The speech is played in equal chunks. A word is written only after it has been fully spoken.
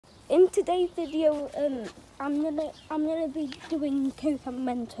in today's video, I'm gonna be doing Coke and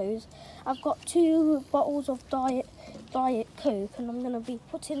Mentos. I've got 2 bottles of Diet Coke, and I'm gonna be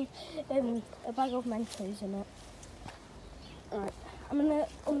putting a bag of Mentos in it. Right, I'm gonna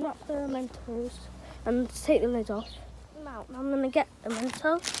unwrap the Mentos and take the lid off. Now I'm gonna get the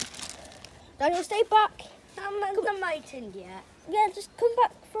Mentos. Daniel, stay back. I'm not eaten yet. Yeah, just come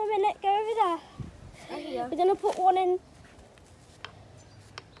back for a minute. Go over there. Here. We're gonna put one in.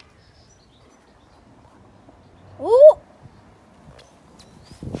 Ooh!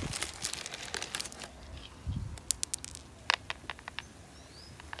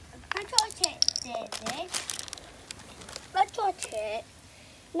 Don't touch it, Daisy. Don't touch it.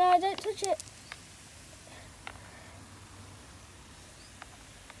 No, don't touch it.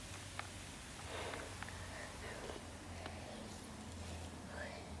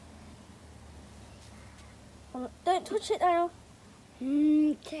 Don't touch it now.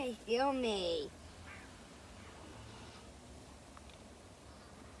 Tastes yummy.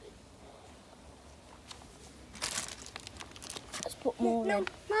 Let's put more in.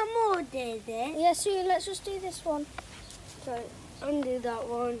 More, Daisy. Yeah, so let's just do this one. So, undo that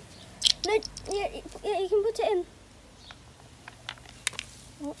one. No, yeah, you can put it in.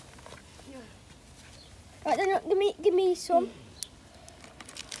 Oh. Right, then give me some.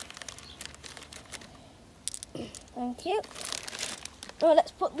 Thank you. Oh,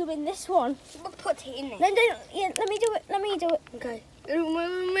 let's put them in this one. We'll put it in there. No, yeah, let me do it. Let me do it. Okay.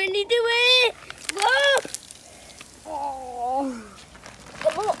 When you do it. Whoa! Oh.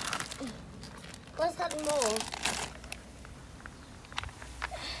 Got more. What's that more?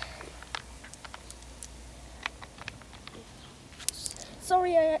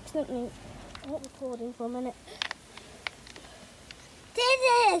 Sorry, I accidentally not recording for a minute. Did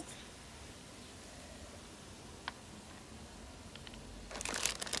it!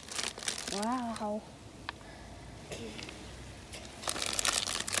 Wow.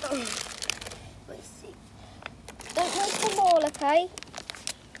 Let's see. Don't waste them all, okay?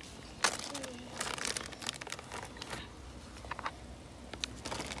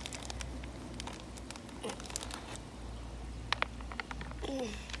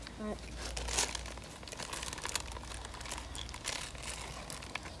 Right.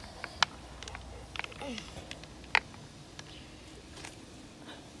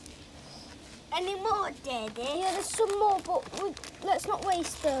 Any more, Daddy? Yeah, there's some more, but let's not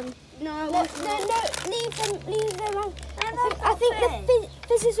waste them. No, No, leave them. I think the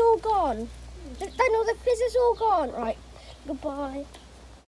fizz is all gone. Daniel, the fizz is all gone. Right, goodbye.